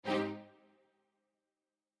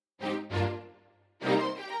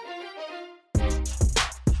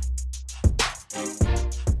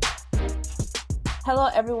Hello,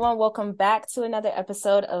 everyone. Welcome back to another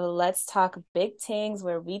episode of Let's Talk Big Tings,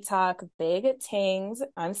 where we talk big tings.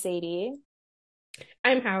 I'm Sadie.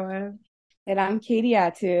 I'm Hawa. And I'm Katie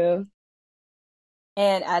Atu.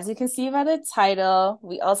 And as you can see by the title,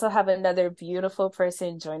 we also have another beautiful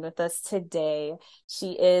person joined with us today.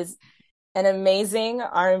 She is an amazing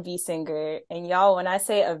R&B singer. And y'all, when I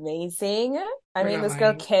say amazing, I We're mean not this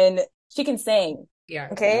girl lying. she can sing. Yeah,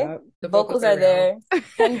 Okay? Yeah. the vocals Vocals are are real. there.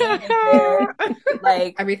 Pen game is there.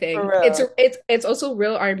 Like, for Everything. It's real. it's it's also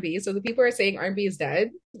real R&B. So the people are saying R&B is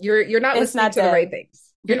dead. You're not It's listening not to the right dead.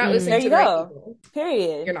 things. You're not There listening Mm-mm. to you the right go. people. You're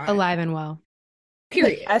Period. not. Alive and well.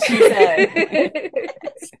 Period. As she said.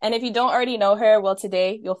 And if you don't already know her, well,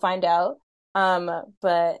 today you'll find out.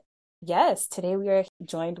 But yes, today we are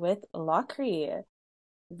joined with Lockery.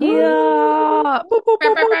 Woo! Yeah. Boop, boop,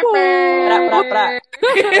 boop, boop, Bra, bra, bra.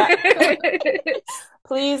 Bra. boop.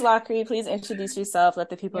 Please, Lockery, please introduce yourself. Let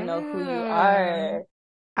the people know who you Yeah. are.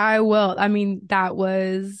 I will. I mean, that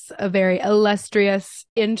was a very illustrious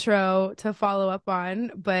intro to follow up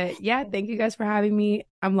on. But yeah, thank you guys for having me.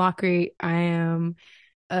 I'm Lockery. I am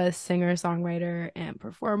a singer, songwriter, and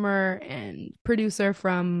performer and producer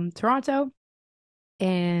from Toronto.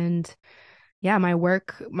 And yeah, my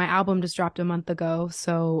album just dropped a month ago.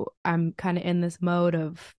 So I'm kind of in this mode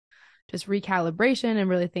of just recalibration and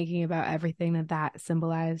really thinking about everything that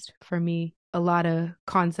symbolized for me. A lot of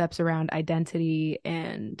concepts around identity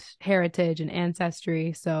and heritage and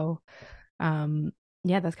ancestry. So,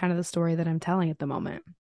 yeah, that's kind of the story that I'm telling at the moment.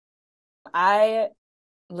 I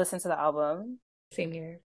listened to the album. Same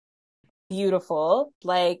here. Beautiful.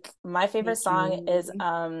 Like my favorite Thank song is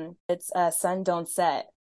you. it's Sun Don't Set.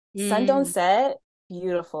 Sun Don't Mm. Set,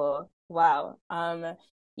 beautiful. Wow.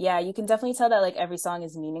 Yeah, you can definitely tell that like every song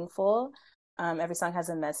is meaningful. Every song has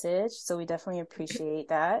a message, so we definitely appreciate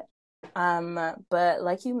that. But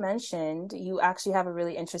like you mentioned, you actually have a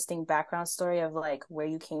really interesting background story of like where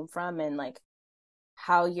you came from and like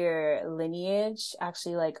how your lineage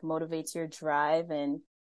actually like motivates your drive and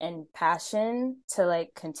passion to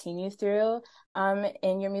like continue through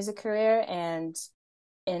in your music career and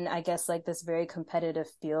in I guess like this very competitive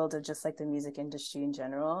field of just like the music industry in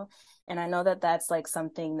general. And I know that that's like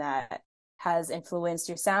something that has influenced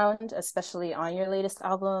your sound, especially on your latest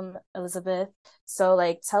album, Elizabeth. So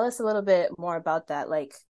like tell us a little bit more about that,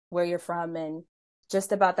 like where you're from and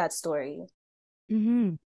just about that story.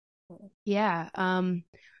 Hmm. Yeah.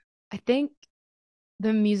 I think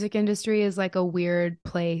the music industry is like a weird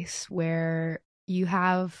place where you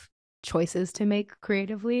have choices to make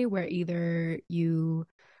creatively, where either you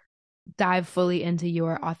dive fully into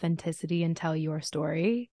your authenticity and tell your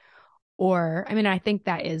story. Or, I mean, I think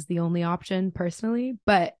that is the only option personally,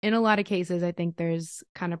 but in a lot of cases, I think there's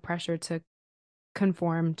kind of pressure to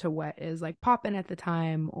conform to what is like popping at the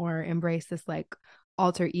time or embrace this like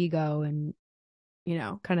alter ego and,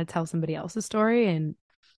 kind of tell somebody else's story. And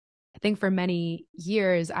I think for many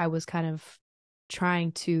years, I was kind of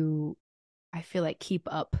trying to, I feel like, keep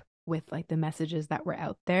up with like the messages that were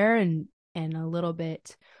out there and a little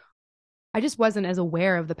bit I just wasn't as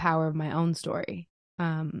aware of the power of my own story.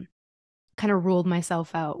 Um, Kind of ruled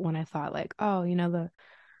myself out when I thought like, oh,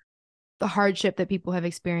 the hardship that people have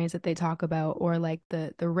experienced that they talk about, or like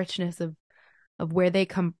the richness of where they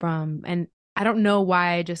come from. And I don't know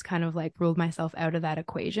why I just kind of like ruled myself out of that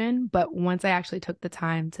equation. But once I actually took the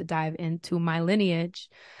time to dive into my lineage,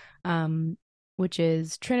 um, which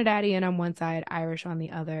is Trinidadian on one side, Irish on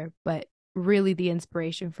the other, but really the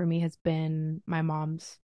inspiration for me has been my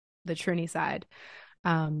mom's, the Trini side,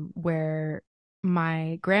 where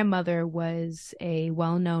my grandmother was a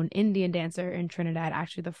well-known Indian dancer in Trinidad,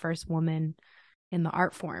 actually the first woman in the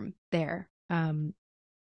art form there.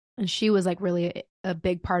 And she was like really a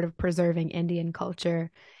big part of preserving Indian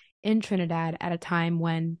culture in Trinidad at a time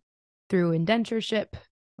when, through indentureship,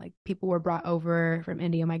 like people were brought over from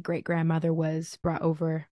India. My great grandmother was brought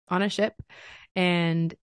over on a ship,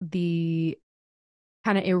 and the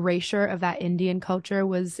kind of erasure of that Indian culture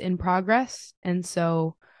was in progress. And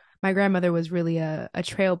so my grandmother was really a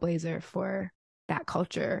trailblazer for that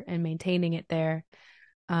culture and maintaining it there.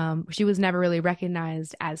 She was never really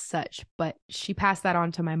recognized as such, but she passed that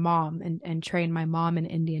on to my mom and trained my mom in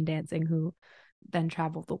Indian dancing, who then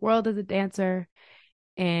traveled the world as a dancer.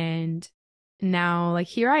 And now, like,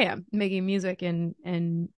 here I am making music and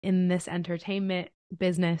in this entertainment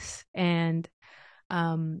business. And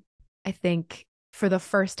I think for the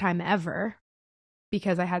first time ever,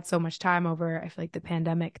 because I had so much time over, I feel like the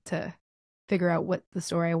pandemic to figure out what the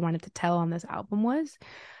story I wanted to tell on this album was.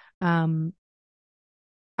 Um,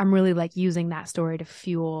 I'm really like using that story to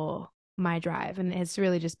fuel my drive, and it's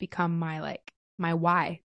really just become my like my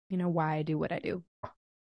why, why I do what I do.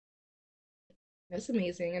 That's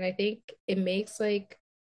amazing. And I think it makes like,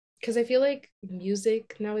 because I feel like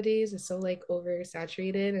music nowadays is so like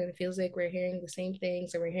oversaturated, and it feels like we're hearing the same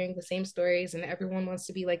things and we're hearing the same stories, and everyone wants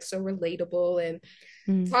to be like so relatable and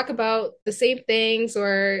Mm. talk about the same things,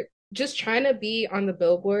 or just trying to be on the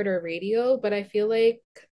billboard or radio. But I feel like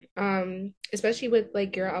especially with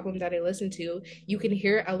like your album that I listened to, you can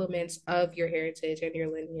hear elements of your heritage and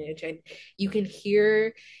your lineage, and you can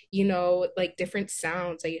hear, you know, like different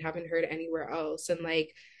sounds that you haven't heard anywhere else. And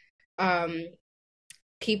like um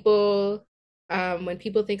people when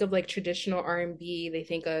people think of like traditional R&B, they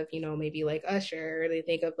think of, you know, maybe like Usher, or they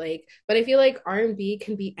think of like, but I feel like R&B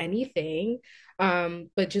can be anything.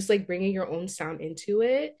 But just like bringing your own sound into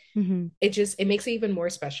it, Mm-hmm. it makes it even more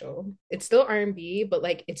special. It's still R&B, but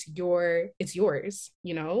like it's yours,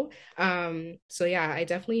 you know? So yeah, I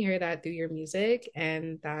definitely hear that through your music,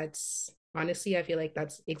 and that's honestly, I feel like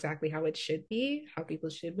that's exactly how it should be, how people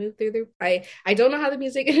should move through the I don't know how the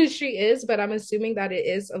music industry is, but I'm assuming that it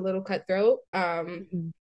is a little cutthroat. Mm-hmm.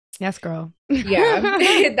 Yes, girl. Yeah.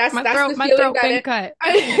 that's my that's throat, the my feeling throat that been it cut.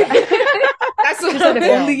 that's She said, if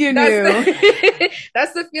what only you that's knew.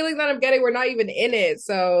 that's the feeling that I'm getting. We're not even in it.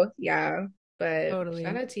 So yeah. But Totally.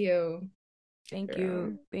 shout out to you. Thank Girl.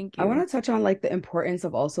 you. Thank I want you. to touch on like the importance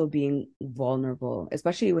of also being vulnerable,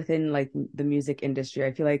 especially within like the music industry.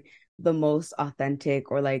 I feel like the most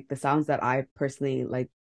authentic, or like the sounds that I personally like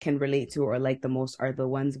can relate to or like the most, are the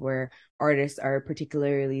ones where artists are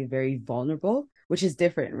particularly very vulnerable, which is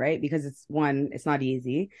different, right? Because it's not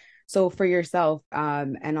easy. So for yourself,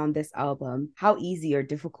 and on this album, how easy or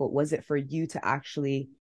difficult was it for you to actually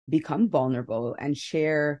become vulnerable and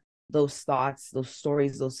share those thoughts, those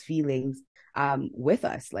stories, those feelings with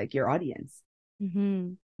us, like your audience?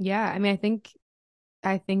 Mm-hmm. Yeah, I mean,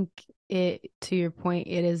 I think it, to your point,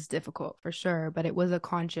 it is difficult for sure, but it was a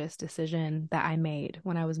conscious decision that I made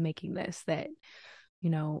when I was making this, that, you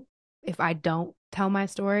know, if I don't tell my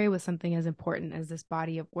story with something as important as this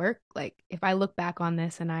body of work, like if I look back on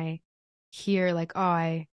this and I hear like, oh,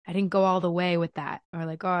 I didn't go all the way with that, or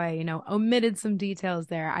like, oh, I, omitted some details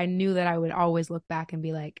there, I knew that I would always look back and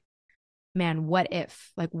be like, man, what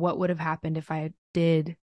if, like, what would have happened if I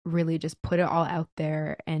did really just put it all out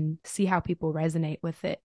there and see how people resonate with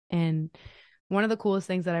it. And one of the coolest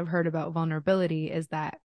things that I've heard about vulnerability is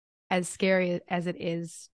that, as scary as it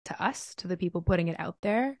is to us, to the people putting it out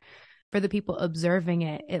there, for the people observing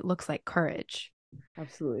it, it looks like courage.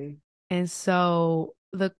 Absolutely. And so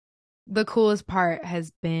the coolest part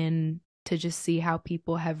has been to just see how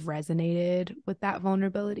people have resonated with that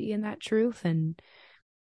vulnerability and that truth. And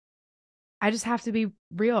I just have to be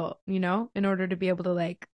real, in order to be able to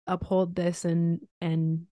like uphold this and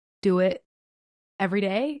do it every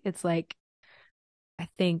day. It's like, I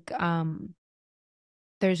think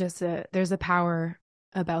there's a power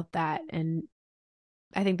about that. And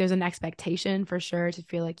I think there's an expectation for sure to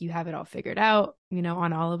feel like you have it all figured out,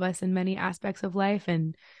 on all of us in many aspects of life.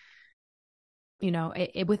 And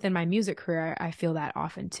within my music career, I feel that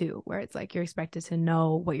often too, where it's like you're expected to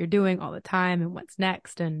know what you're doing all the time and what's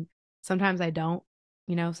next. And sometimes I don't,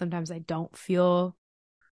 sometimes I don't feel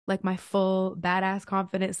like my full badass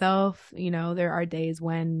confident self. There are days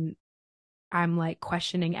when I'm like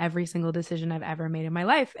questioning every single decision I've ever made in my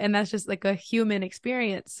life. And that's just like a human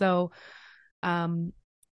experience. So, yeah.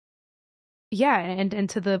 And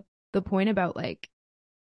to the point about like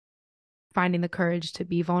finding the courage to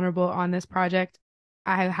be vulnerable on this project,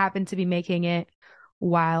 I happened to be making it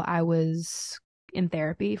while I was in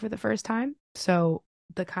therapy for the first time. So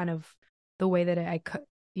the way that I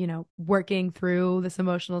working through this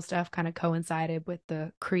emotional stuff kind of coincided with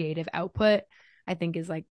the creative output, I think is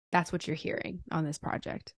like, that's what you're hearing on this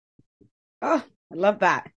project. Oh, I love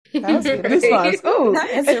that. That was beautiful. Response. Oh, that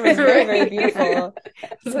answer was very, very beautiful.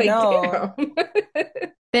 It's like, No.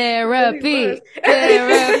 Therapy.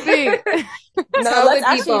 Therapy. No,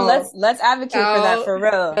 let's advocate for that for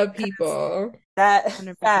real. The people. That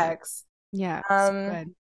 100%. Facts. Yeah. So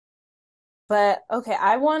good. But okay,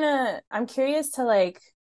 I'm curious to like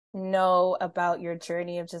know about your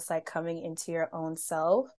journey of just like coming into your own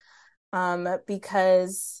self.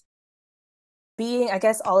 Because being, I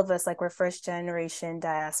guess all of us, like, we're first generation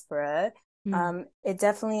diaspora, it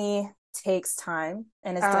definitely takes time,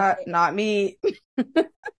 and it's not me.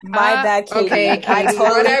 My bad, Katie. Okay, I Katie,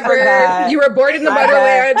 totally whatever. forgot. You were born in the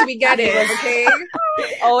motherland. We get it. Okay.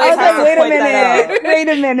 Always I was have like, to point that out. wait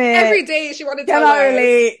a minute. Every day she wanted to tell Cannot us.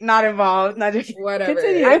 relate, not involved, not just Whatever.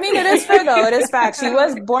 continue. I mean, it is fair though. It is fact. She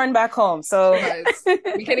was born back home, so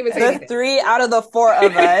We can't even say the anything. 3 out of the 4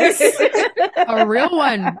 of us. A real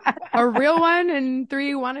one, and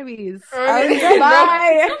 3 wannabes.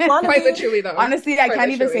 Bye. Quite literally though. Honestly, I Quite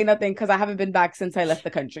can't even literally. say nothing because I haven't been back since I left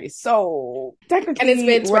the country. So technically, And it's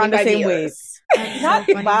been we're on the 25 same wave. years. That's Not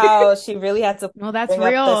so funny. wow. She really had to. Well, that's bring up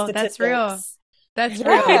the real. That's real. statistics. That's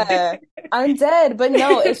real. Yeah, I'm dead. But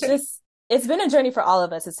no, it's been a journey for all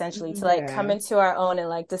of us essentially to like come Yeah. into our own and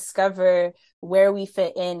like discover where we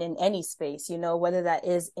fit in any space, you know, whether that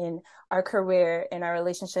is in our career, in our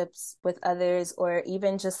relationships with others, or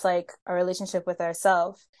even just like our relationship with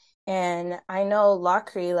ourselves. And I know,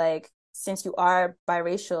 Lockery, like, since you are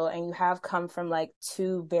biracial and you have come from like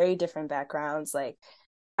 2 very different backgrounds, like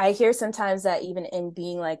I hear sometimes that even in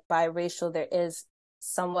being like biracial, there is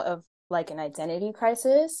somewhat of like an identity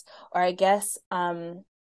crisis. Or I guess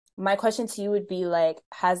my question to you would be like,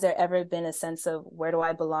 has there ever been a sense of where do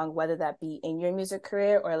I belong, whether that be in your music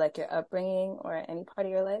career or like your upbringing or any part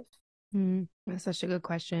of your life? That's such a good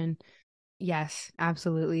question. Yes,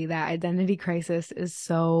 absolutely. That identity crisis is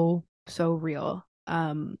so real.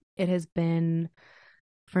 It has been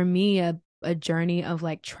for me a journey of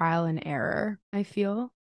like trial and error, I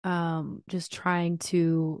feel. Just trying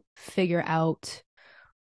to figure out,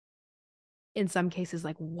 in some cases,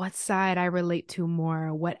 like what side I relate to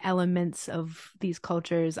more, what elements of these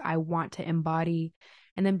cultures I want to embody.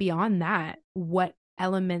 And then beyond that, what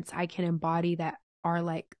elements I can embody that are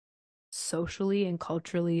like socially and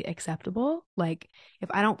culturally acceptable. Like if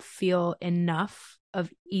I don't feel enough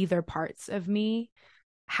of either parts of me,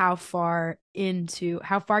 how far can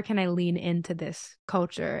I lean into this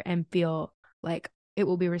culture and feel like it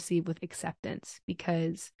will be received with acceptance?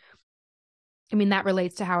 Because I mean, that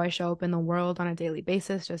relates to how I show up in the world on a daily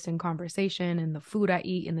basis, just in conversation and the food I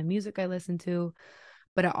eat and the music I listen to.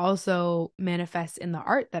 But it also manifests in the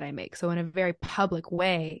art that I make. So in a very public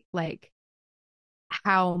way, like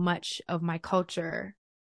how much of my culture,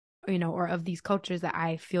 you know, or of these cultures that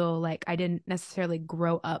I feel like I didn't necessarily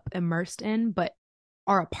grow up immersed in, but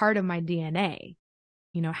are a part of my DNA.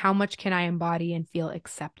 You know, how much can I embody and feel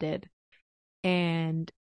accepted? And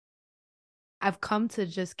I've come to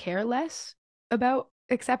just care less about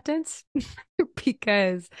acceptance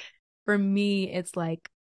because for me, it's like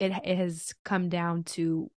it has come down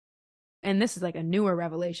to, and this is like a newer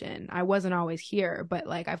revelation. I wasn't always here, but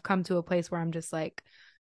like I've come to a place where I'm just like,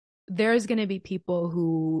 there's going to be people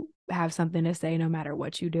who have something to say no matter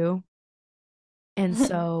what you do. And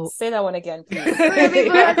so Say that one again, please. people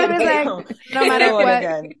are gonna be like, no matter what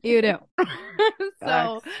again. you do.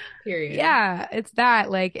 So Period. yeah, it's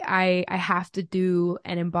that like I have to do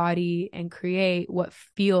and embody and create what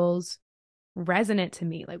feels resonant to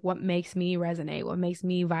me, like what makes me resonate, what makes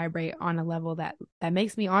me vibrate on a level that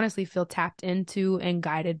makes me honestly feel tapped into and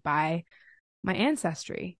guided by my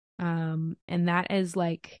ancestry. And that is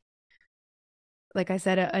like I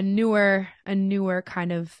said, a newer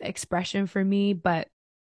kind of expression for me, but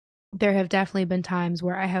there have definitely been times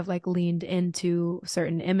where I have like leaned into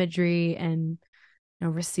certain imagery and, you know,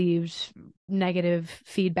 received negative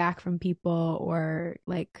feedback from people, or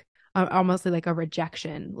like almost like a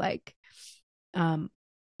rejection, like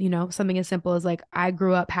you know, something as simple as like I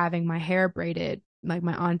grew up having my hair braided, like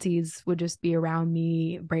my aunties would just be around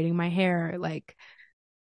me braiding my hair. Like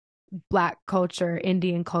Black culture,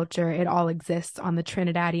 Indian culture, it all exists on the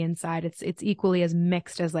Trinidadian side. It's equally as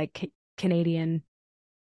mixed as like Canadian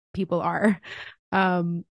people are.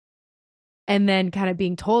 And then kind of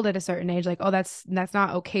being told at a certain age, like, oh, that's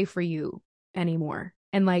not okay for you anymore.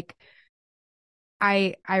 And like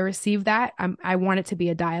I receive that. I want it to be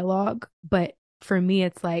a dialogue, but for me,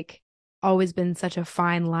 it's like always been such a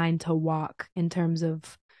fine line to walk in terms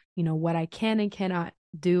of, you know, what I can and cannot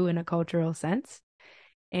do in a cultural sense.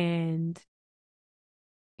 And,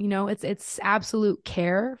 you know, it's absolute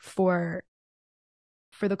care for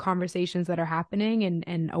the conversations that are happening,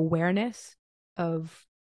 and awareness of,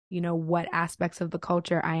 you know, what aspects of the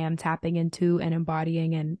culture I am tapping into and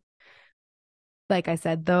embodying. And like I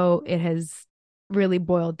said, though, it has really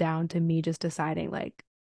boiled down to me just deciding like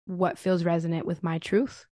what feels resonant with my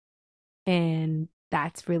truth. And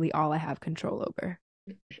that's really all I have control over.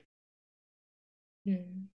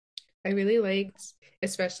 I really liked,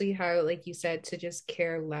 especially how, like you said, to just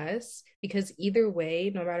care less, because either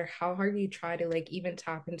way, no matter how hard you try to like even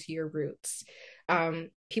tap into your roots,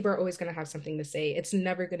 people are always going to have something to say. It's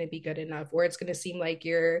never going to be good enough, or it's going to seem like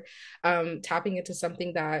you're tapping into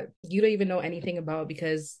something that you don't even know anything about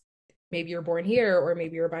because maybe you're born here, or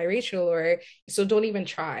maybe you're biracial, or so don't even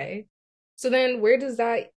try. So then where does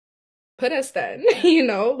that put us then? You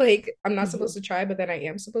know, like I'm not Mhm. supposed to try, but then I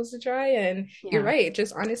am supposed to try. And you're Yeah. right.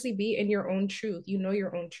 Just honestly be in your own truth. You know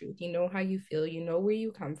your own truth. You know how you feel. You know where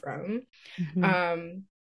you come from. Mhm.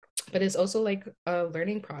 But it's also like a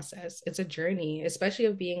learning process. It's a journey, especially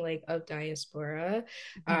of being like of diaspora,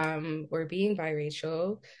 or being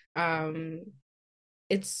biracial. Um,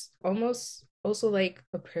 it's almost also like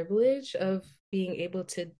a privilege of being able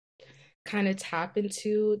to kind of tap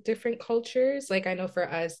into different cultures. Like I know for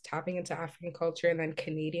us, tapping into African culture and then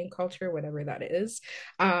Canadian culture, whatever that is.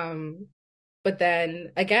 Um, but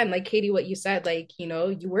then again, like Katie, what you said, like, you know,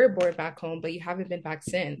 you were born back home, but you haven't been back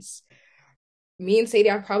since. Me and Sadie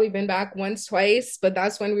have probably been back once, twice, but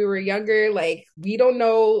that's when we were younger. Like, we don't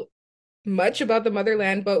know much about the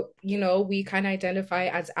motherland, but you know, we kind of identify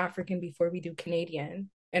as African before we do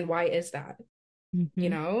Canadian. And why is that? You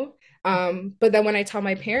Mhm. know? But then when I tell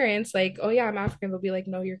my parents, like, oh yeah, I'm African, they'll be like,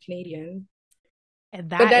 no, you're Canadian. And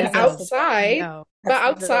But that then is a outside, no. but That's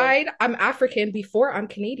real. outside, I'm African before I'm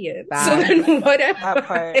Canadian. So Facts. then what am That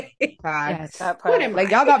part. I? Facts. Yes. That What part. am Like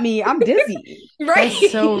I? y'all got me. I'm dizzy. Right.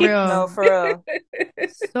 That's so No, real. for real.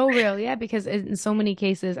 So real. Yeah, because in so many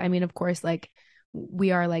cases, I mean, of course, like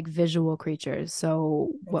we are like visual creatures.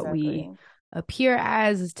 So what we Exactly. appear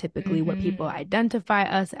as is typically what people Mhm. identify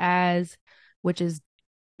us as, which is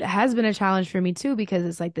has been a challenge for me too, because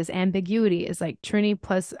it's like this ambiguity. It's like Trini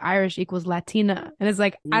plus Irish equals Latina. And it's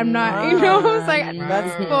like, I'm not, you know, it's like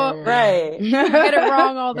That's people right. get it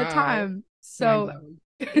wrong all the Wow. time. Mind So blown.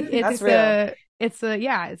 That's it's real.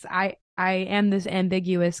 it's I am this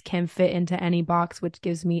ambiguous, can fit into any box, which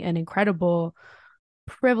gives me an incredible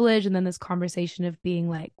privilege. And then this conversation of being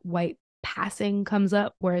like white passing comes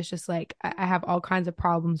up, where it's just like I have all kinds of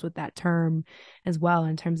problems with that term as well,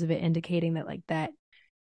 in terms of it indicating that like that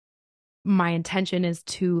my intention is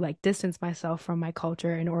to like distance myself from my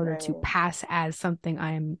culture in order to Right. pass as something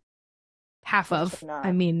I am half But of. you're I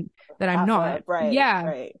not. mean, that I'm Half not. up. Right. Yeah.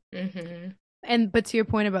 Right. Mhm. And but to your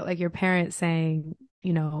point about like your parents saying,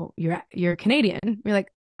 you know, you're Canadian, you're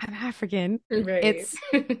like, I'm African. Right. It's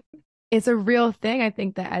it's a real thing. I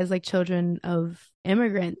think that as like children of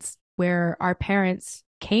immigrants, where our parents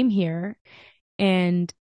came here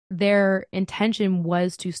and their intention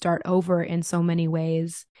was to start over in so many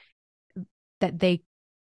ways, that they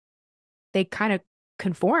kind of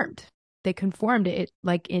conformed. They conformed it,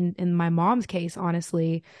 like in my mom's case,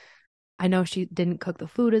 honestly. I know she didn't cook the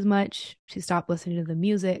food as much. She stopped listening to the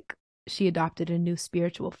music. She adopted a new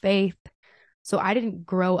spiritual faith. So I didn't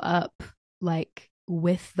grow up like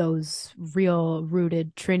with those real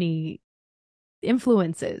rooted Trini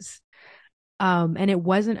influences. And it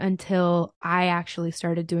wasn't until I actually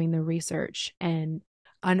started doing the research and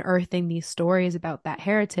unearthing these stories about that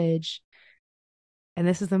heritage. And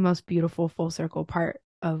this is the most beautiful full circle part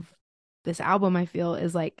of this album, I feel,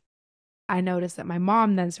 is like I noticed that my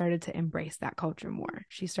mom then started to embrace that culture more.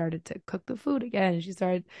 She started to cook the food again. She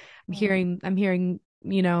started I'm hearing,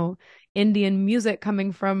 you know, Indian music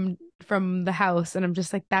coming from the house, and I'm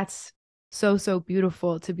just like, that's so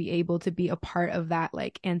beautiful to be able to be a part of that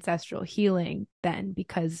like ancestral healing then,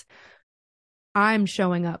 because I'm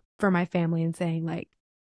showing up for my family and saying like,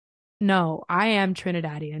 no, I am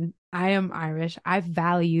Trinidadian. I am Irish. I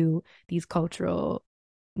value these cultural,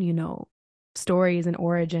 you know, stories and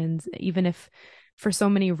origins, even if for so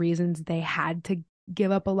many reasons they had to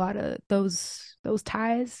give up a lot of those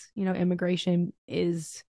ties. You know, immigration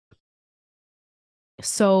is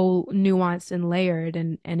so nuanced and layered,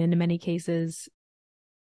 and in many cases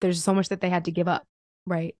there's so much that they had to give up,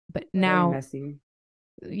 right? But Very now, messy.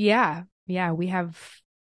 yeah, we have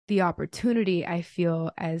the opportunity, I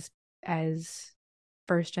feel, as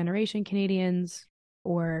first generation Canadians,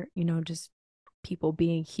 or, you know, just people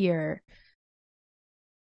being here,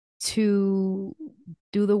 to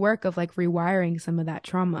do the work of like rewiring some of that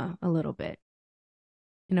trauma a little bit,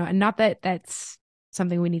 you know, and not that that's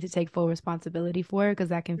something we need to take full responsibility for, because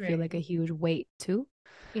that can feel Right. like a huge weight too.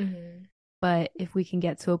 Mhm. But if we can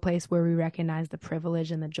get to a place where we recognize the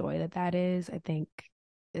privilege and the joy that that is, I think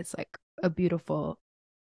it's like a beautiful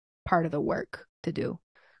part of the work to do.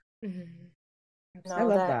 Mhm. I No,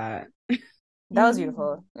 love Absolutely. that. that was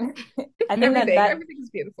beautiful. I think Everything, that everything is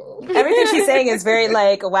beautiful. everything she's saying is very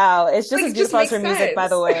like, wow, it's just Like as it just beautiful as makes her music, by sense.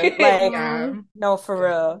 the way. Like, Yeah. no, for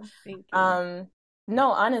real. Thank you.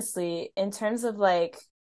 No, honestly, in terms of like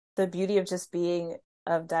the beauty of just being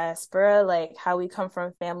of diaspora, like how we come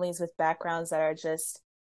from families with backgrounds that are just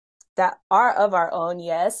that are of our own,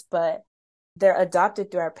 yes, but they're adopted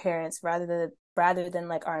through our parents rather than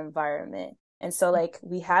like our environment. And so like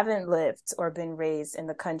we haven't lived or been raised in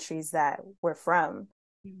the countries that we're from.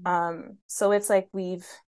 So it's like we've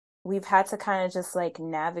we've had to kind of just like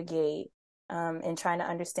navigate and trying to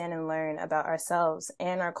understand and learn about ourselves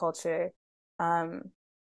and our culture.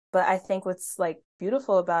 But I think what's like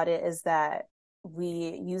beautiful about it is that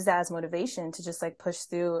we use that as motivation to just like push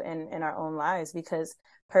through in our own lives. Because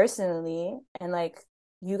personally, and like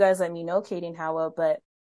you guys let me know, Katie and Howell, but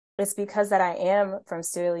it's because that I am from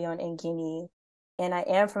Sierra Leone and Guinea, and I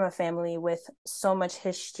am from a family with so much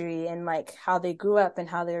history and like how they grew up and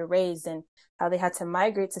how they were raised and how they had to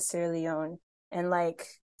migrate to Sierra Leone. And like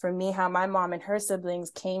for me, how my mom and her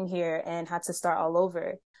siblings came here and had to start all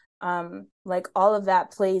over. Like all of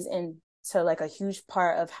that plays into like a huge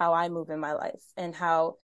part of how I move in my life and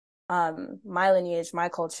how my lineage, my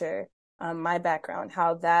culture, my background,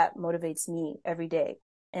 how that motivates me every day.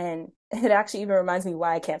 And it actually even reminds me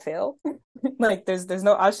why I can't fail. Like there's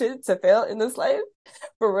no option to fail in this life,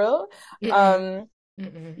 for real.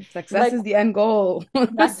 Success like, is the end goal.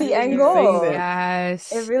 That's the end goal.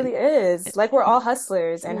 Yes. It really is. Like we're all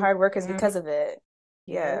hustlers and hard workers because of it.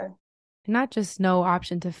 Yeah. Not just no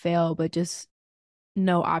option to fail, but just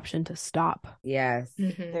no option to stop. Yes.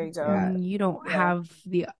 There you go. Yeah. You don't have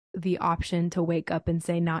the option to wake up and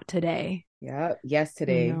say not today. Yeah.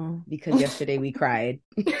 Yesterday. You know? Because yesterday we cried.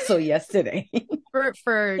 So yesterday.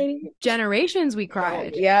 For generations we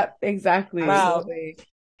cried. Yep, exactly. Wow.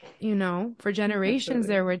 You know, for generations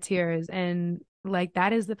there were tears, and like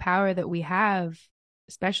that is the power that we have,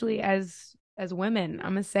 especially as women. I'm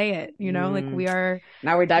gonna say it, you know, like we are.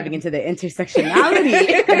 Now we're diving into the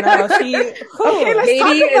intersectionality. No, okay, let's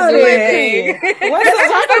talk about it.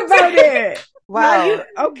 Let's talk about it. Wow.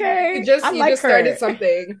 Okay. You just started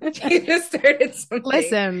something. You just started something.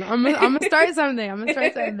 Listen, I'm gonna start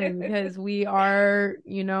something. Because we are,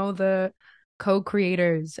 you know, the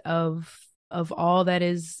co-creators of all that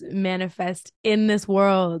is manifest in this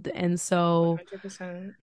world. And so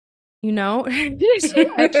 100%. You know, she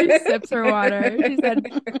actually sips her water. She said,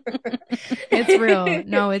 "It's real.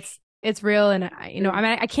 No, it's real." And I mean,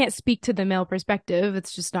 I can't speak to the male perspective.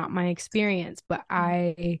 It's just not my experience. But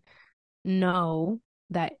I know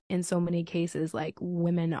that in so many cases, like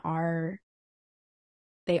women are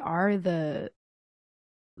the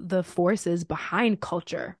forces behind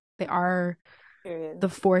culture. They are the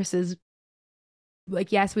forces.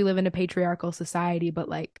 Like, yes, we live in a patriarchal society, but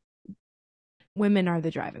like, women are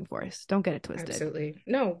the driving force. Don't get it twisted. Absolutely.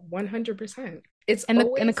 No, 100%. It's and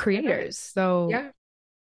the creators. So yeah.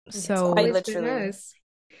 So quite literally.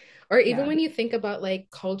 Or even when you think about like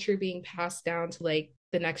culture being passed down to like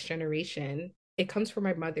the next generation, it comes from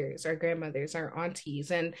our mothers, our grandmothers, our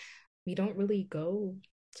aunties, and we don't really go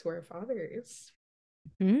to our fathers.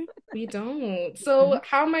 Mm-hmm. We don't. So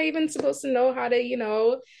how am I even supposed to know how to, you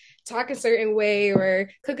know, talk a certain way or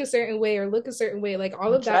cook a certain way or look a certain way? Like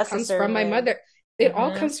all of that comes from my mother. It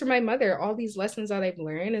all comes from my mother. All these lessons that I've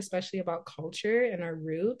learned, especially about culture and our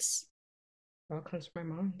roots, it all comes from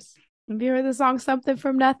my mom's. Have you heard the song Something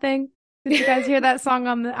from Nothing? Did you guys hear that song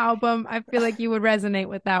on the album? I feel like you would resonate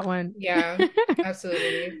with that one. Yeah,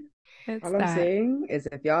 absolutely. All I'm saying is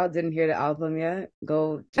if y'all didn't hear the album yet,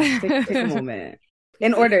 go just take a moment.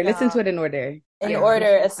 In order. Listen to it in order. In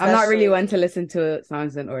order, especially. I'm not really one to listen to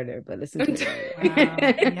songs in order, but listen to it. Wow.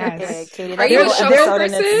 Yes. Okay, Katie, are you a shuffle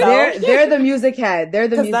person? They're the music head. They're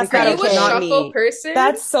the music head. Are you a shuffle person?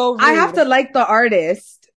 That's so rude. I have to like the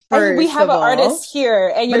artist. And we have an artist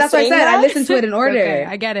here, and you're that's why I said I listened to it in order. Okay,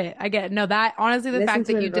 I get it. No, that honestly, the fact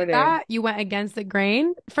that you did that, you went against the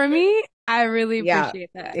grain for me. I really appreciate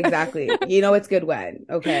that. Exactly. You know it's good when.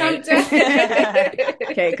 Okay.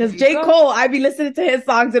 Okay, because J. Cole, I be listening to his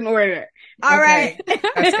songs in order. All right.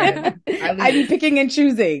 That's good. I be picking and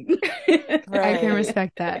choosing. Right. I can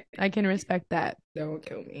respect that. Don't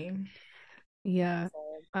kill me. Yeah.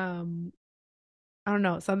 I don't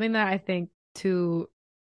know. Something that I think too,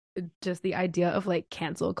 just the idea of like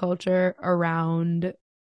cancel culture around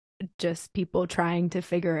just people trying to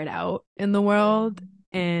figure it out in the world.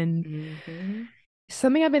 And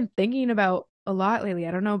something I've been thinking about a lot lately,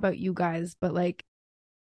 I don't know about you guys, but like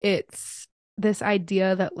it's this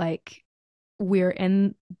idea that like we're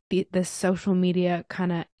in this social media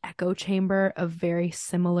kind of echo chamber of very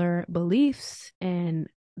similar beliefs and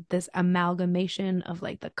this amalgamation of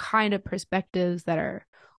like the kind of perspectives that are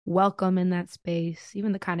welcome in that space,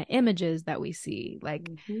 even the kind of images that we see,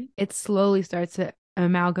 like it slowly starts to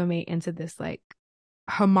amalgamate into this like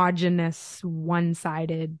homogenous,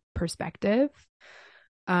 one-sided perspective.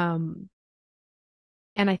 And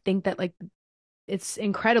I think that like it's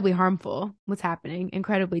incredibly harmful what's happening,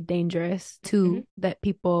 incredibly dangerous too, that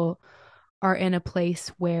people are in a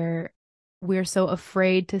place where we're so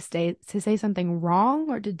afraid to say something wrong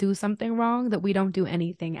or to do something wrong that we don't do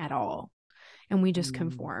anything at all. and we just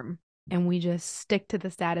conform and we just stick to the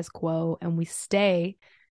status quo and we stay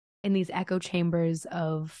in these echo chambers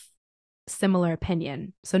of similar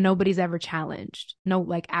opinion. So nobody's ever challenged. No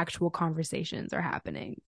like actual conversations are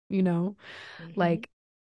happening, you know? Like,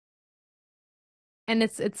 and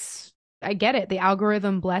it's I get it. The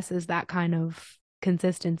algorithm blesses that kind of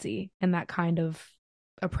consistency and that kind of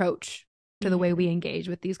approach to the way we engage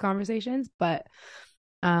with these conversations. But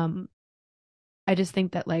I just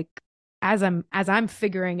think that like as I'm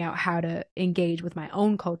figuring out how to engage with my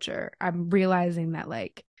own culture, I'm realizing that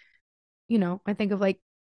like, you know, I think of like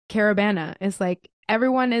Caravana. It's like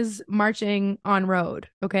everyone is marching on road.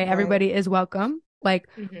 Okay. Right. Everybody is welcome. Like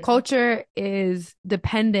culture is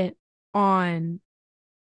dependent on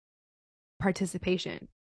participation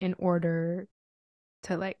in order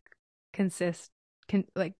to like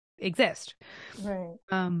exist. Right.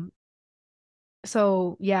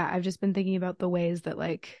 So yeah, I've just been thinking about the ways that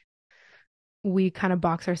like we kind of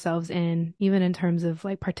box ourselves in, even in terms of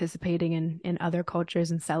like participating in other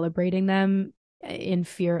cultures and celebrating them in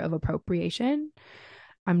fear of appropriation.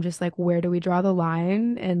 I'm just like, where do we draw the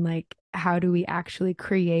line? And like, how do we actually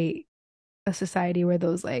create a society where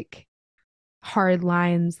those like hard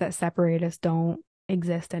lines that separate us don't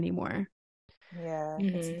exist anymore? Yeah,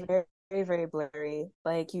 it's very, very, very blurry.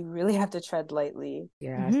 Like, you really have to tread lightly.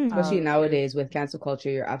 Yeah, especially nowadays with cancel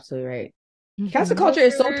culture. You're absolutely right. Cancel culture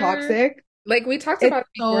is so toxic. Like we talked about it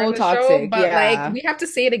before on the show, but like we have to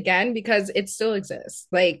say it again because it still exists.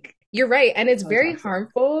 Like you're right, and it's very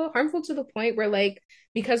harmful to the point where like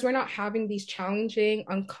because we're not having these challenging,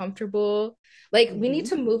 uncomfortable, like we need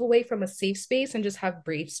to move away from a safe space and just have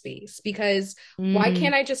brave space. Because why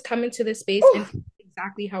can't I just come into this space and feel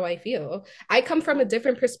exactly how I feel? I come from a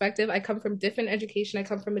different perspective. I come from different education. I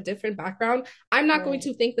come from a different background. I'm not going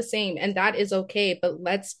to think the same, and that is okay. But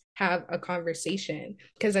let's have a conversation,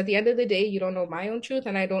 because at the end of the day, you don't know my own truth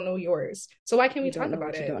and I don't know yours. So why can't we talk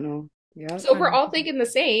about it? You don't know. Yeah. So if we're all thinking the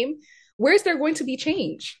same, where's there going to be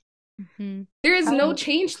change? There is no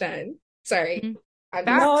change then. Sorry.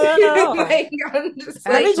 No. Like, I'm just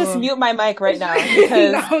Let me just mute my mic right now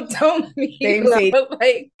because no, don't mute.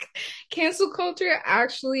 Like cancel culture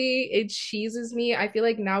actually, it cheeses me. I feel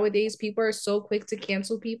like nowadays people are so quick to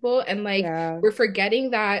cancel people, and like we're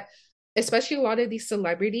forgetting that especially a lot of these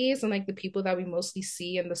celebrities and like the people that we mostly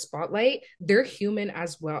see in the spotlight, they're human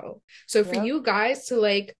as well. So for you guys to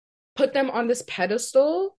like put them on this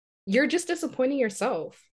pedestal, you're just disappointing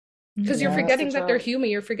yourself, because you're forgetting that they're human.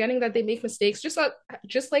 You're forgetting that they make mistakes, just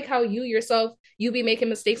like how you yourself, you be making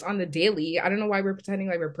mistakes on the daily. I don't know why we're pretending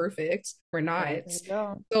like we're perfect. We're not.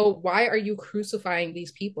 So why are you crucifying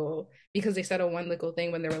these people because they said a one little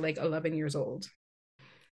thing when they were like 11 years old?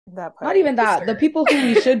 That part. Not even that. The people who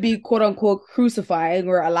we should be quote unquote crucifying,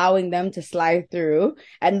 we're allowing them to slide through,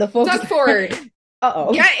 and the folks. Doug Ford.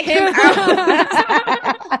 Get him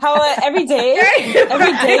out. How every day,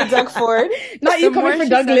 Doug Ford. Not you coming for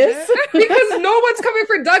Douglas. Because no one's coming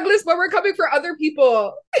for Douglas, but we're coming for other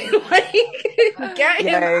people. Like, get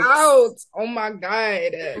him out. Oh my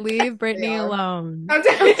God. Leave Brittany alone.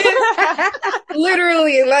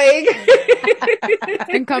 Literally, like.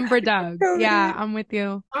 And come for Doug. Yeah, I'm with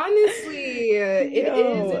you. Honestly, it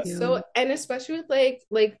is. It's so, and especially with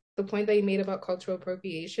like the point that you made about cultural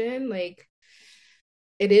appropriation, like,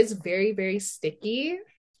 it is very, very sticky.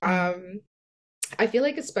 I feel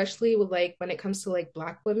like especially with like when it comes to like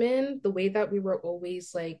Black women, the way that we were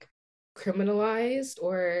always like criminalized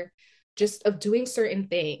or just of doing certain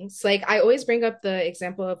things. Like I always bring up the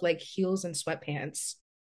example of like heels and sweatpants.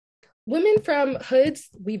 Women from hoods,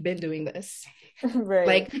 we've been doing this. Right.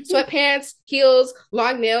 Like sweatpants, heels,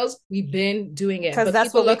 long nails, we've been doing it. Because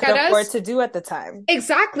that's what we could afford to do at the time.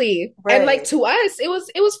 Exactly. Right. And like to us, it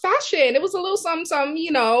was fashion. It was a little some,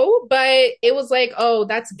 you know, but it was like, oh,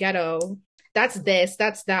 that's ghetto. That's this,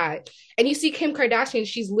 that's that. And you see Kim Kardashian,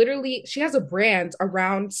 she has a brand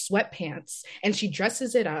around sweatpants and she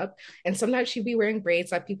dresses it up. And sometimes she'd be wearing braids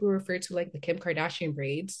that people refer to like the Kim Kardashian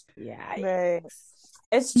braids. Yeah. Right.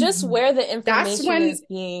 It's just where the information is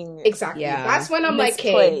being exactly. Yeah. That's when I'm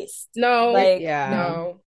misplaced. Like, hey, no, like,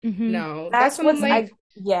 no. That's when I'm like,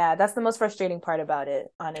 that's the most frustrating part about it,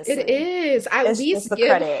 honestly. It is. At least give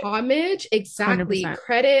credit. Homage. Exactly. 100%.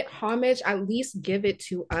 Credit, homage, at least give it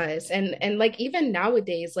to us. And like even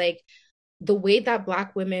nowadays, like the way that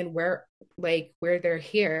Black women wear their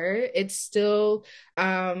hair, it's still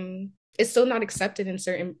it's still not accepted in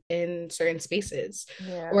certain spaces.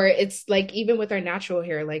 Yeah. Or it's like even with our natural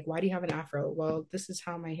hair, like, why do you have an afro? Well, this is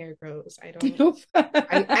how my hair grows.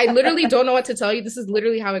 I literally don't know what to tell you. This is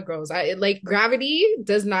literally how it grows. Like gravity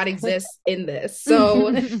does not exist in this. So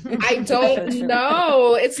I don't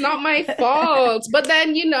know. It's not my fault. But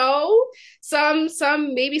then,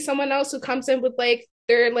 some maybe someone else who comes in with like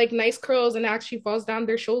their like nice curls and actually falls down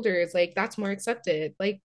their shoulders, like that's more accepted.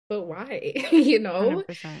 Like, but why?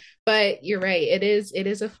 100%. But you're right. It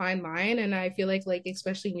is a fine line. And I feel like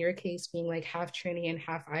especially in your case, being like half Trini and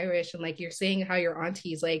half Irish, and like you're saying how your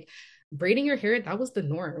aunties like braiding your hair, that was the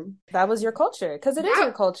norm. That was your culture, because it is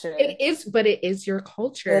your culture. It is, but it is your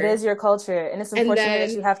culture. It is your culture, and it's unfortunate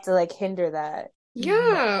that you have to like hinder that.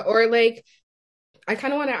 Yeah, or like I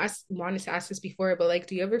kind of wanted to ask this before, but like,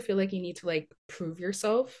 do you ever feel like you need to like prove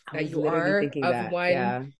yourself that you are of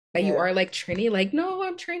one, that you are like Trini? Like, no,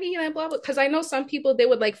 I'm Trini and blah blah. Because I know some people, they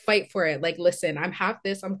would like fight for it. Like, listen, I'm half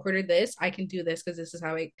this, I'm quarter this, I can do this because this is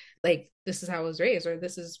how I was raised, or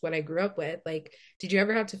this is what I grew up with. Like, did you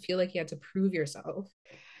ever have to feel like you had to prove yourself?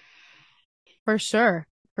 For sure.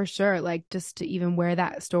 For sure. Like just to even wear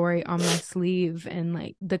that story on my sleeve and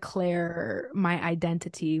like declare my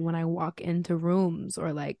identity when I walk into rooms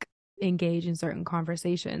or like engage in certain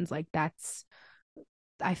conversations. Like that's,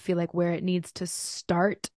 I feel like where it needs to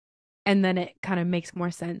start. And then it kind of makes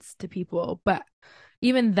more sense to people. But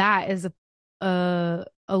even that is a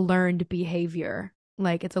learned behavior.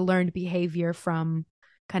 Like it's a learned behavior from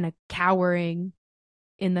kind of cowering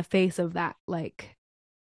in the face of that. Like,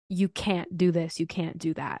 you can't do this, you can't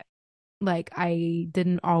do that. Like I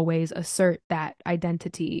didn't always assert that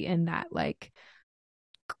identity and that like,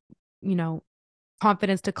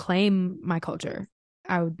 confidence to claim my culture.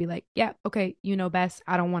 I would be like, yeah, okay, you know best.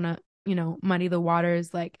 I don't want to, muddy the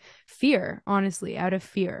waters, like fear, honestly, out of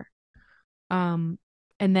fear. And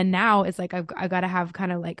then now it's like I got to have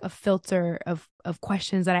kind of like a filter of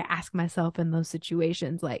questions that I ask myself in those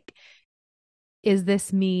situations. Like, is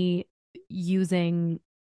this me using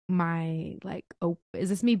my like, oh, is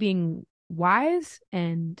this me being wise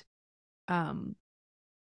and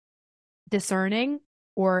discerning,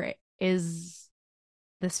 or is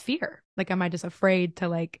this fear? Like, am I just afraid to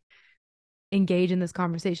like engage in this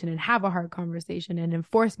conversation and have a hard conversation and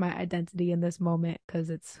enforce my identity in this moment because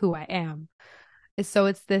it's who I am? So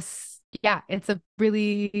it's this, yeah, it's a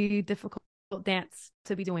really difficult dance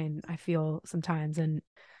to be doing, I feel sometimes. And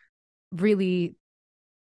really,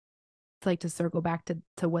 like to circle back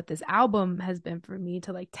to what this album has been for me,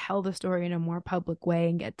 to like tell the story in a more public way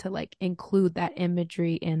and get to like include that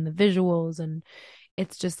imagery in the visuals. And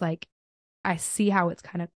it's just like I see how it's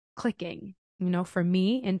kind of clicking, for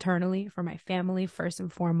me internally, for my family first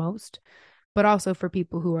and foremost, but also for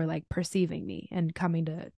people who are like perceiving me and coming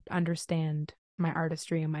to understand my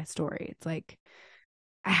artistry and my story. It's like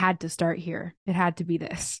I had to start here. It had to be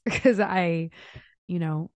this because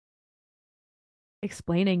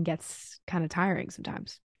explaining gets kind of tiring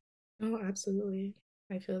sometimes. Oh, absolutely.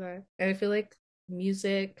 I feel that. And I feel like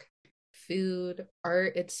music, food,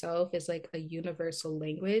 art itself is like a universal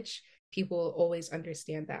language. People always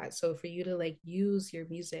understand that. So for you to like use your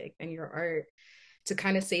music and your art to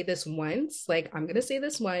kind of say this once, like I'm going to say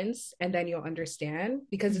this once and then you'll understand,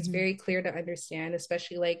 because it's very clear to understand,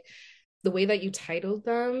 especially like the way that you titled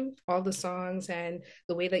them, all the songs, and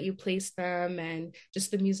the way that you placed them, and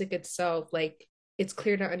just the music itself. Like it's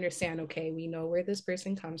clear to understand, okay, we know where this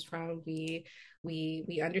person comes from, we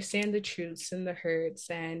understand the truths and the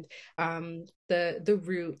hurts and the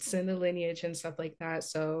roots and the lineage and stuff like that.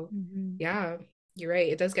 So yeah, you're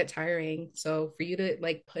right, it does get tiring. So for you to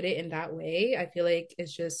like put it in that way, I feel like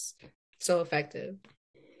it's just so effective.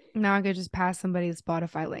 Now I could just pass somebody's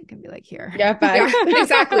Spotify link and be like, here. Yeah, yeah,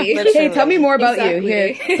 exactly. Hey, tell me more about you.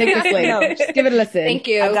 Here, take this link. No, just give it a listen. Thank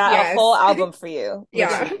you. I got a whole album for you.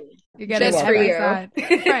 Yeah. You get just it for you.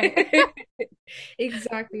 Right.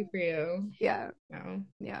 Exactly for you. Yeah. No.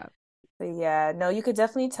 Yeah. But yeah, no, you could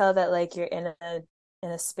definitely tell that like you're in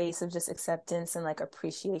a space of just acceptance and like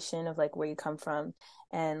appreciation of like where you come from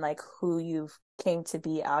and like who you've came to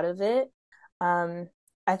be out of it.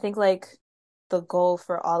 I think like the goal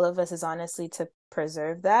for all of us is honestly to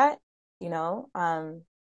preserve that,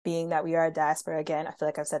 being that we are a diaspora. Again, I feel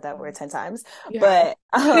like I've said that word 10 times, but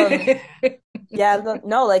yeah,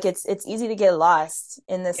 no, like it's easy to get lost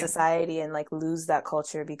in this society and like lose that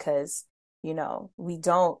culture because, we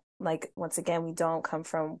don't, like, once again, we don't come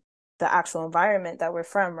from the actual environment that we're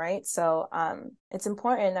from, right? So it's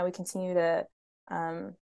important that we continue to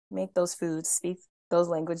make those foods, speak those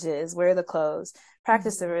languages, wear the clothes,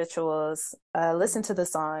 practice the rituals, listen to the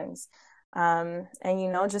songs, and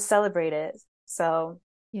just celebrate it. So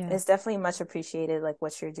Yeah. It's definitely much appreciated, like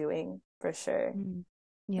what you're doing for sure.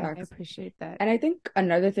 Yeah, I Facts. appreciate that. And I think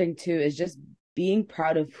another thing too is just being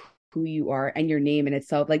proud of who you are and your name in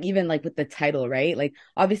itself. Like even like with the title, right? Like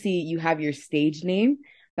obviously you have your stage name,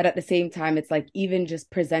 but at the same time, it's like even just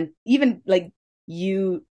even like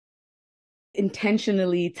you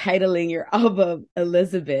intentionally titling your album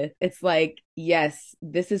Elizabeth. It's like, yes,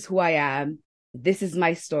 this is who I am. This is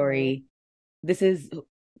my story. This is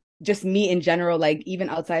just me in general, like even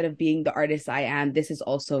outside of being the artist I am, this is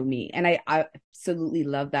also me. And I absolutely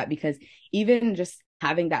love that, because even just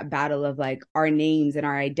having that battle of like our names and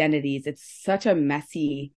our identities, it's such a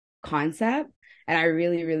messy concept. And I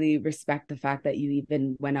really, really respect the fact that you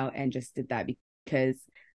even went out and just did that, because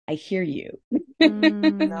I hear you.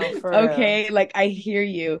 No, for Okay, real. like I hear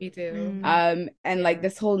you. We do. And like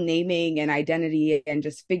this whole naming and identity and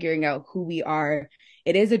just figuring out who we are,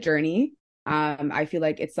 it is a journey. I feel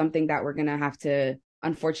like it's something that we're gonna have to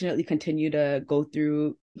unfortunately continue to go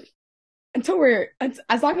through until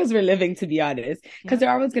as long as we're living, to be honest, because there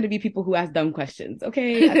are always going to be people who ask dumb questions.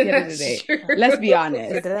 Okay, at the end of the day, let's be You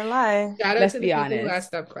honest. didn't lie. Shout out Let's to be the people who honest.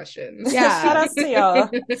 ask dumb questions. Yeah. Shout out to y'all.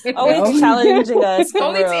 No. Always challenging us. For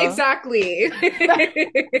Only real. exactly.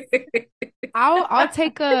 I'll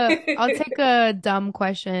take a dumb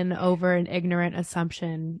question over an ignorant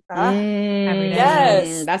assumption. Ah, Every day.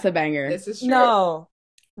 yes. That's a banger. This is true. no,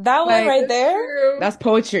 that one Like, right This is there. true. That's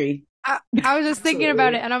poetry. I was just thinking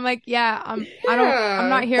about it, and I'm like, yeah, I'm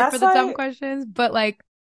not here That's for the dumb why- questions, but like,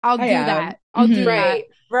 I'll do I am. that. I'll do Right.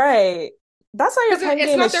 Right. That's why your Because pen it's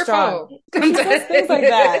game not is their strong. fault. She does things like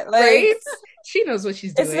that. Like, right? She knows what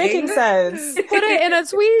she's doing. it's making sense. that. Put it in a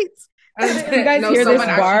tweet. You guys No, hear this someone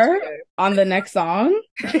actually bar did. on the next song?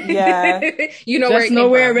 Yeah. You know Just know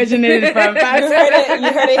where it originated from. You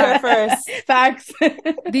heard it here first. Facts.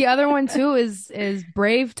 The other one too is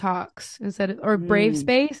Brave Talks or Brave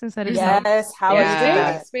Space instead of Talks. Yes. How Yeah. is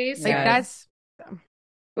that? Space. Like Yes. that's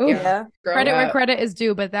Ooh. Yeah. Girl credit where up. credit is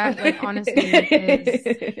due, but that like honestly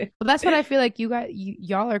is well, that's what I feel like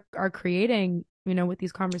y'all are creating, with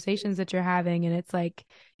these conversations that you're having, and it's like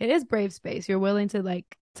it is brave space. You're willing to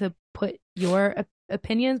to put your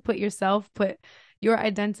opinions, put yourself, put your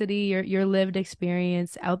identity, your lived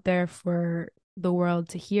experience out there for the world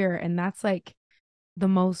to hear, and that's like the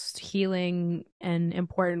most healing and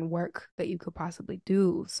important work that you could possibly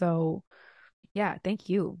do. So yeah, thank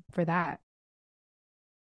you for that.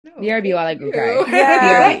 No, BRB while I go cry.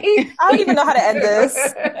 Yeah. BRB. I don't even know how to end this.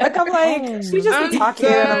 Like, I'm like, she just be talking,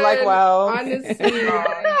 and I'm like, wow.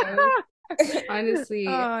 Honestly,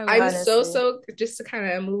 Oh, I'm so honestly. just to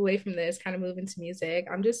kind of move away from this, kind of move into music.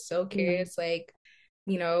 I'm just so curious, like,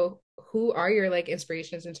 who are your like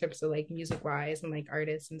inspirations in terms of like music wise and like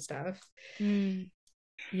artists and stuff?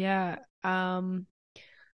 Yeah.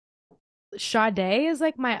 Sade is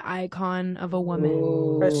like my icon of a woman.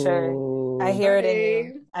 For sure. I hear it in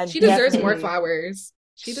you. I She deserves more definitely- flowers.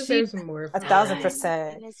 She deserves more flowers.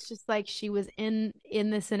 1,000%. And it's just like she was in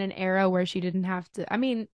an era where she didn't have to. I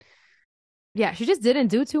mean, yeah, she just didn't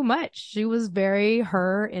do too much. She was very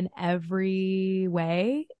her in every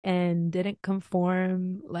way and didn't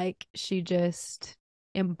conform. Like she just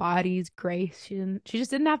embodies grace. She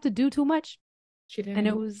just didn't have to do too much. She did. And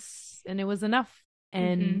it was enough.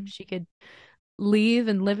 And she could leave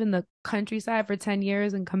and live in the countryside for 10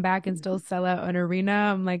 years and come back and still sell out an arena.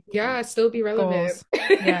 I'm like, yeah, still be relevant.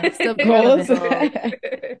 Yeah, still be Goals. relevant.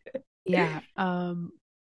 Yeah.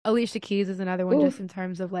 Alicia Keys is another one. Oof. Just in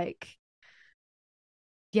terms of like,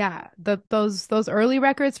 yeah, those early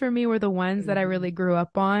records for me were the ones that I really grew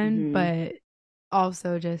up on, but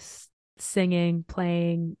also just singing,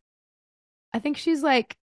 playing. I think she's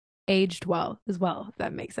like aged well as well, if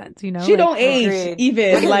that makes sense, She like, don't age Agreed.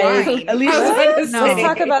 even. Like Wine. at least Let's No.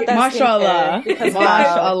 talk about that. Mashallah. skincare, because wow.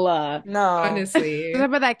 Mashallah. No. Honestly. Talk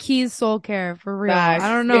about that Keys soul care for real. Facts.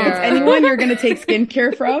 I don't know. If it's anyone you're gonna take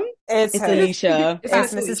skincare from, It's it's her. Alicia. It's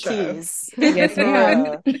It's Mrs. Alicia. Keys. Yes, For ma'am.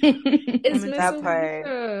 real. It's Miss That part.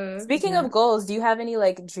 Alicia. Speaking of goals, do you have any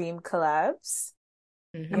like dream collabs?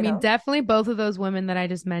 Mhm. I mean, know? definitely both of those women that I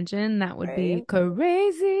just mentioned. That would be Right.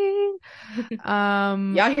 crazy.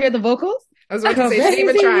 Y'all hear the vocals? I was about to say she didn't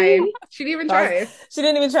even try. She didn't even try. She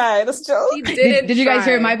didn't even try. That's a joke. She didn't. Did you guys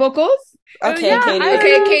hear try. my vocals? Okay, yeah, Katie.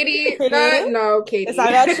 Okay, Katie. Katie? No, Katie. It's all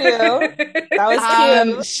about you. That was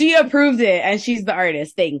cute. She approved it, and she's the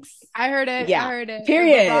artist. Thanks. I heard it. Yeah. I heard it.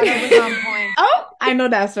 Period. The vibrato was on point. Oh, I know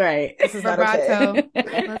that's right. This is not Vibrato.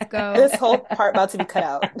 okay. Let's go. This whole part about to be cut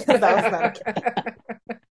out because that was not okay.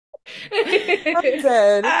 I'm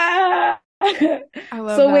dead. I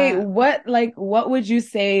love So wait, that. what would you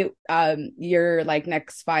say your like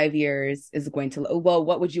next 5 years is going to well,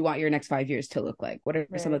 what would you want your next 5 years to look like? What are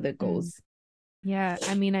some of Right. the goals? Yeah,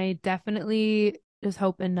 I mean, I definitely just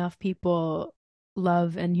hope enough people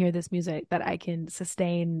love and hear this music that I can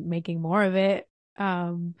sustain making more of it.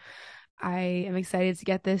 Um, I am excited to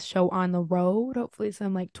get this show on the road, hopefully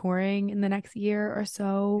some like touring in the next year or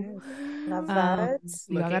so. Love that.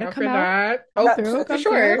 Y'all Looking gotta out come for out, that. come Oh, through, for come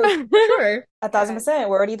sure. through. For sure. 1,000%.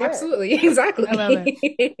 We're already there. Absolutely. Exactly. I love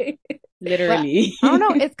it. Literally. I don't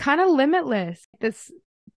know, it's kind of limitless.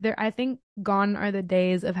 I think gone are the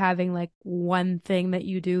days of having like one thing that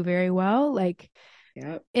you do very well, like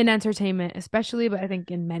Yep. in entertainment especially, but I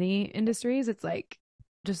think in many industries it's like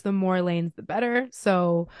just the more lanes the better.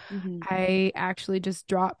 So Mhm. I actually just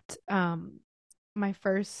dropped my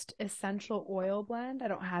first essential oil blend. I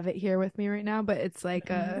don't have it here with me right now, but it's like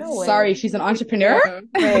a No way. Sorry, she's an entrepreneur?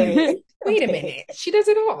 Wait. Wait a Okay. minute. She does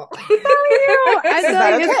it all. I Is feel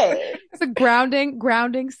that like okay? it's a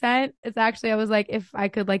grounding scent. It's actually, I was like, if I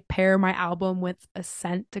could like pair my album with a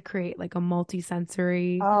scent to create like a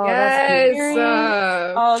multi-sensory Oh, that's Yes. beautiful.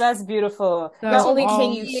 Oh, that's beautiful. So Not only can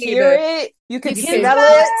all- you hear it, you can You can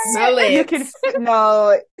smell smell it. You it. can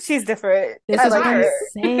no, she's different. This I is like what I'm her.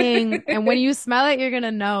 saying. And when you smell it, you're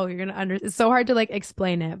gonna know. You're gonna understand. It's so hard to like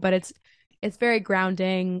explain it, but it's very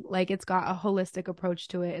grounding. Like it's got a holistic approach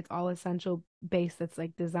to it. It's all essential base that's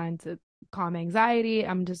like designed to calm anxiety.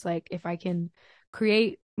 I'm just like, if I can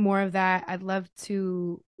create more of that, I'd love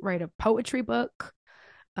to write a poetry book.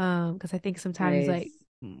 Because I think sometimes like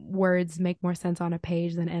Nice. words make more sense on a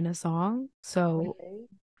page than in a song. So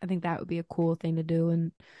I think that would be a cool thing to do.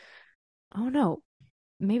 And I don't know,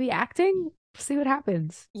 maybe acting. See what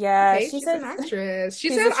happens. Yeah, Okay, she she's said an actress. She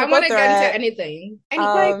she's said, a I triple want to get into threat. anything.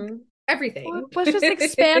 Everything. Let's just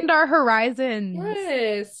expand our horizons.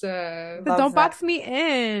 Yes. Love Don't that. box me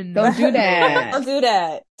in. Don't do that. Don't do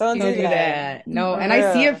that. Don't Don't do do that. that. No, For and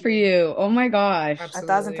I see real. it for you. Oh my gosh.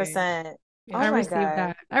 Absolutely. 1,000%. Yeah. Oh I my received God.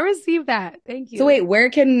 that. I received that. Thank you. So wait, where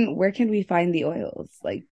can we find the oils?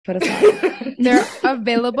 Like put us on. They're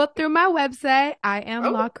available through my website, Oh.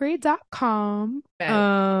 iamlockery.com. Bet.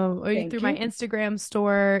 Or Thank through my you. Instagram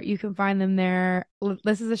store. You can find them there.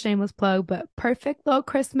 This is a shameless plug, but perfect little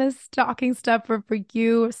Christmas stocking stuffer for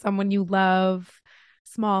you or someone you love.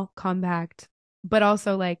 Small, compact, but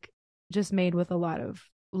also like just made with a lot of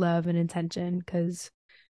love and intention. Because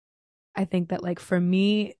I think that like for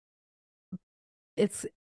me, it's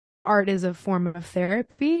art is a form of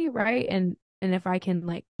therapy, right? And if I can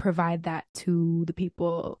like provide that to the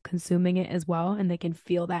people consuming it as well, and they can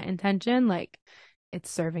feel that intention, like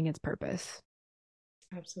it's serving its purpose.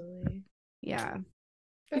 Absolutely. Yeah.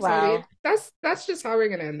 That's Wow. all that's just how we're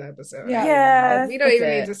gonna end the episode. Yeah. Yeah. We don't That's even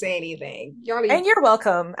it. need to say anything. Y'all And you're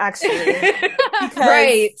welcome, actually. Because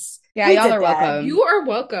right. Yeah, we y'all did are that. welcome. You are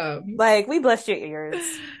welcome. Like, we blessed your ears.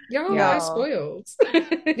 Y'all Yeah. are spoiled.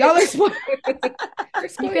 Y'all are spoiled. You're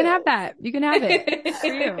spoiled. You can have that. You can have it. For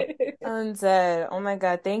you. I'm dead. Oh my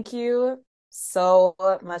God. Thank you so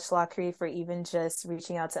much, Lockery, for even just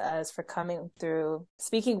reaching out to us, for coming through,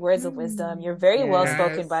 speaking words of wisdom. You're very well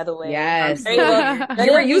spoken, Yes. by the way. Yes. Very well. Absolutely. Many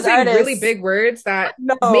You were of these using really artists- big words that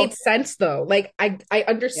No, made sense though. Like I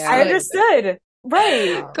understood. I understood.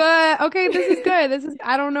 Right. Good. Okay, this is good.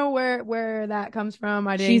 I don't know where that comes from.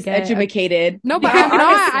 I didn't She's get educated. No, but Yeah, I'm not.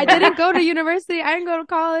 I honestly. didn't go to university. I didn't go to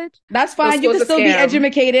college. That's fine. You This can was a still be scam.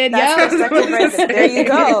 educated. That's Yeah. perspective right there. There you I read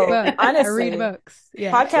go. books. Honestly. I read books.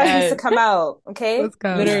 Yeah. Podcast needs Yes. to come out. Okay. Let's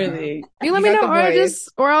go. Literally. You let You me got know, the voice.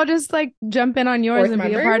 or I'll just like jump in on yours Fourth and be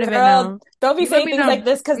a member? part of it Girl, now. don't be You let saying me things know. like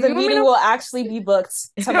this, because the You let me meeting know. will actually be booked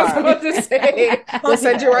I was tomorrow. about to say we'll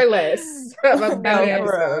send you our list of upcoming No, for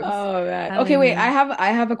real. episodes. Oh man. Telling Okay, wait. you.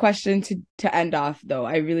 I have a question to end off though.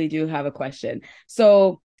 I really do have a question.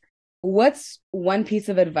 So, what's one piece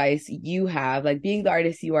of advice you have, like being the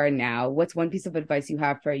artist you are now, what's one piece of advice you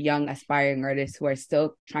have for young aspiring artists who are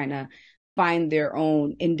still trying to find their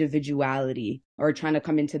own individuality or trying to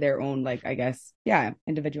come into their own, like, I guess, yeah,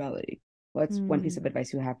 individuality? What's one piece of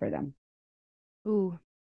advice you have for them? Ooh.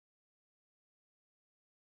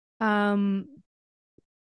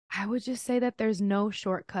 I would just say that there's no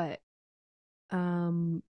shortcut.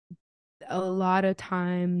 A lot of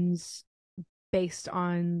times, based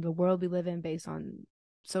on the world we live in, based on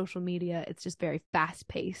social media, it's just very fast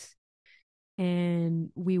paced.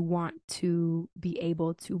 And we want to be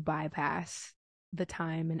able to bypass the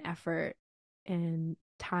time and effort and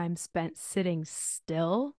time spent sitting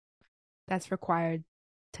still that's required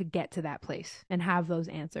to get to that place and have those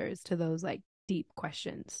answers to those like deep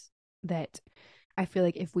questions that I feel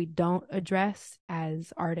like if we don't address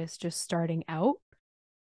as artists just starting out,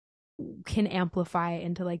 can amplify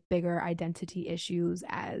into like bigger identity issues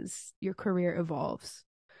as your career evolves.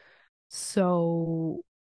 So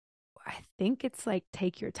I think it's like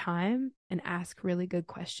take your time and ask really good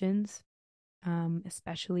questions,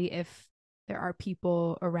 especially if there are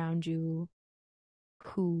people around you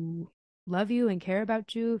who love you and care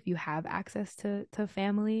about you. If you have access to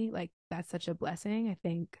family, like that's such a blessing. I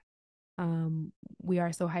think we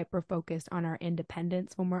are so hyper focused on our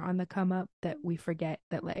independence when we're on the come up that we forget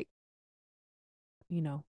that, like, you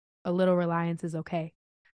know, a little reliance is okay.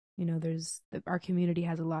 You know, our community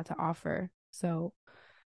has a lot to offer. So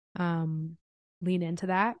lean into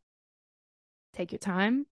that, take your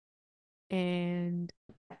time, and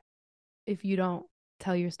if you don't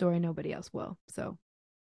tell your story, nobody else will. So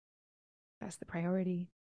that's the priority.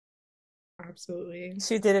 Absolutely.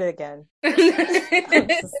 She did it again.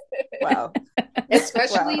 Wow.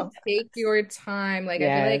 Especially Wow. take your time. Like, I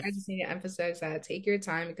feel like I Yes. just need to emphasize that. Take your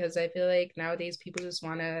time, because I feel like nowadays people just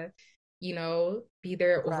want to, be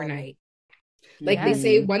there Right. overnight. Like they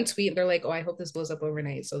say one tweet, they're like, "Oh, I hope this blows up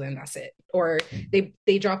overnight." So then that's it. Or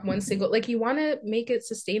they drop one single. Like, you want to make it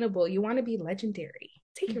sustainable. You want to be legendary.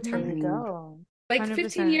 Take your There you time. go. Like 100%.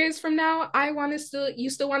 15 years from now, you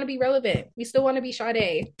still want to be relevant. We still want to be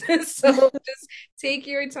Sade. So just take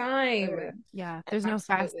your time. Yeah, there's no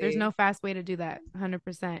Absolutely. fast way to do that.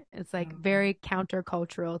 100%. It's like very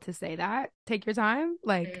countercultural to say that. Take your time.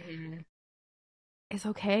 Like, it's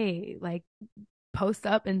okay. Like, post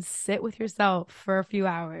up and sit with yourself for a few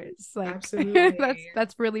hours. Like, Absolutely.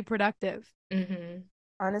 that's really productive.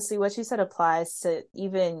 Honestly, what you said applies to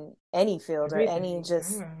even any field or any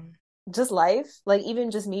Everything. just life. Like,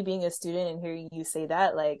 even just me being a student and hearing you say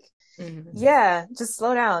that, like, yeah, just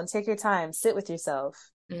slow down, take your time, sit with yourself,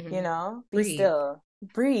 be Breathe. still,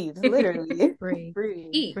 breathe, literally. Breathe.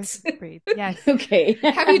 Eat. Breathe. Yes. Okay.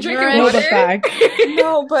 Have you drinking Nourish. water?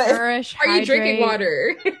 No, but Nourish, are you drinking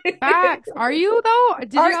hydrate. water? Facts. Are you though?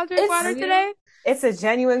 Did you not drink water today? It's a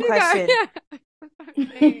genuine question.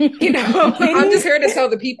 I'm just here to tell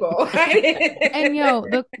the people. And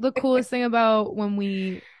the coolest thing about when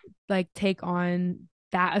we like take on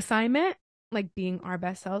that assignment, like being our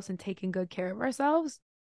best selves and taking good care of ourselves,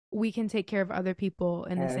 we can take care of other people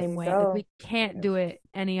in the same way. Like, we can't do it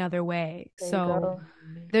any other way. So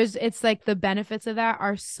it's like the benefits of that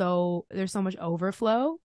are there's so much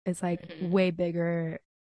overflow. It's like way bigger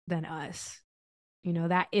than us.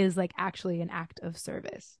 That is like actually an act of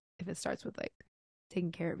service if it starts with like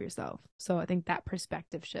taking care of yourself. So I think that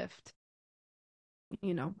perspective shift,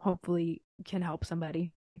 hopefully can help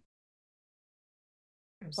somebody.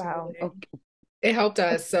 Absolutely. Wow. Okay. It helped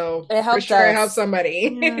us, so it helped for sure us. It helped somebody.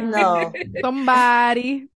 No.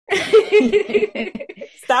 Somebody.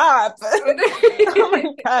 Stop. Oh my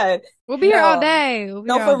God. We'll be here all day. For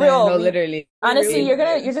real. No, literally. Honestly,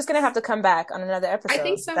 you're just gonna have to come back on another episode. I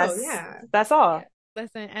think so. That's all. Yeah.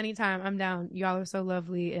 Listen, anytime, I'm down. Y'all are so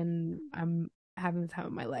lovely, and I'm having the time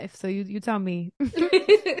of my life. So you tell me.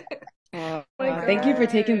 Thank you for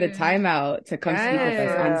taking the time out to come speak with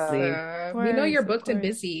us, honestly. We know you're booked and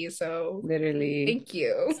busy, so literally. Thank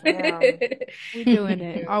you. We're doing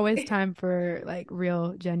it. Always time for like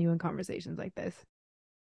real, genuine conversations like this.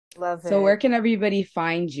 Love it. So where can everybody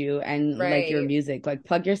find you and like your music? Like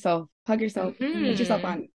plug yourself, put yourself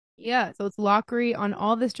on. Yeah, so it's Lockery on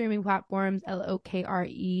all the streaming platforms,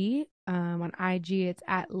 LOKRE. On IG, it's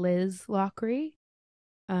at Liz Lockery.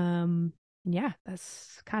 Yeah,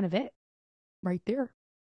 that's kind of it right there.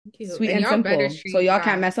 Sweet and simple. So y'all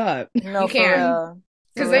can't mess up. No, you can.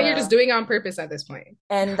 Because then you're just doing it on purpose at this point.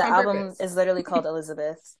 And the album is literally called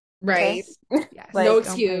Elizabeth. Right. Okay? Yes. Like, no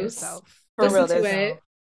excuse. Listen to it.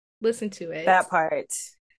 Listen to it. That part.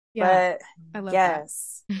 Yeah. But I love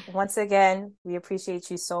yes, once again, we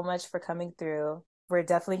appreciate you so much for coming through. We're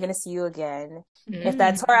definitely going to see you again. If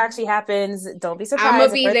that tour actually happens, don't be surprised. I'm going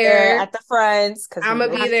to be there at the front. I'm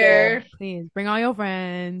going to be there. Please bring all your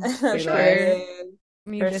friends. For sure.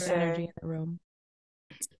 Need this energy in the room.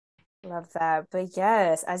 Love that. But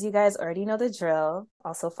yes, as you guys already know the drill,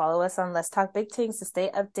 also follow us on Let's Talk Big Things to stay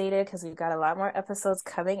updated, because we've got a lot more episodes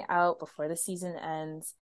coming out before the season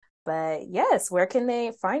ends. But yes, where can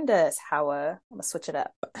they find us, Hawa? I'm going to switch it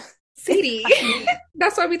up. Sadie.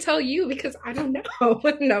 That's why we tell you, because I don't know.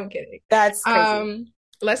 No, I'm kidding. That's crazy.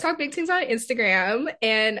 Let's Talk Big Things on Instagram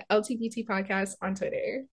and LTBT Podcast on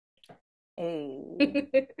Twitter. Hey.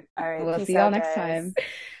 All right. We'll see y'all next time.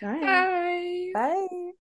 Bye. Bye.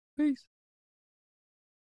 Peace.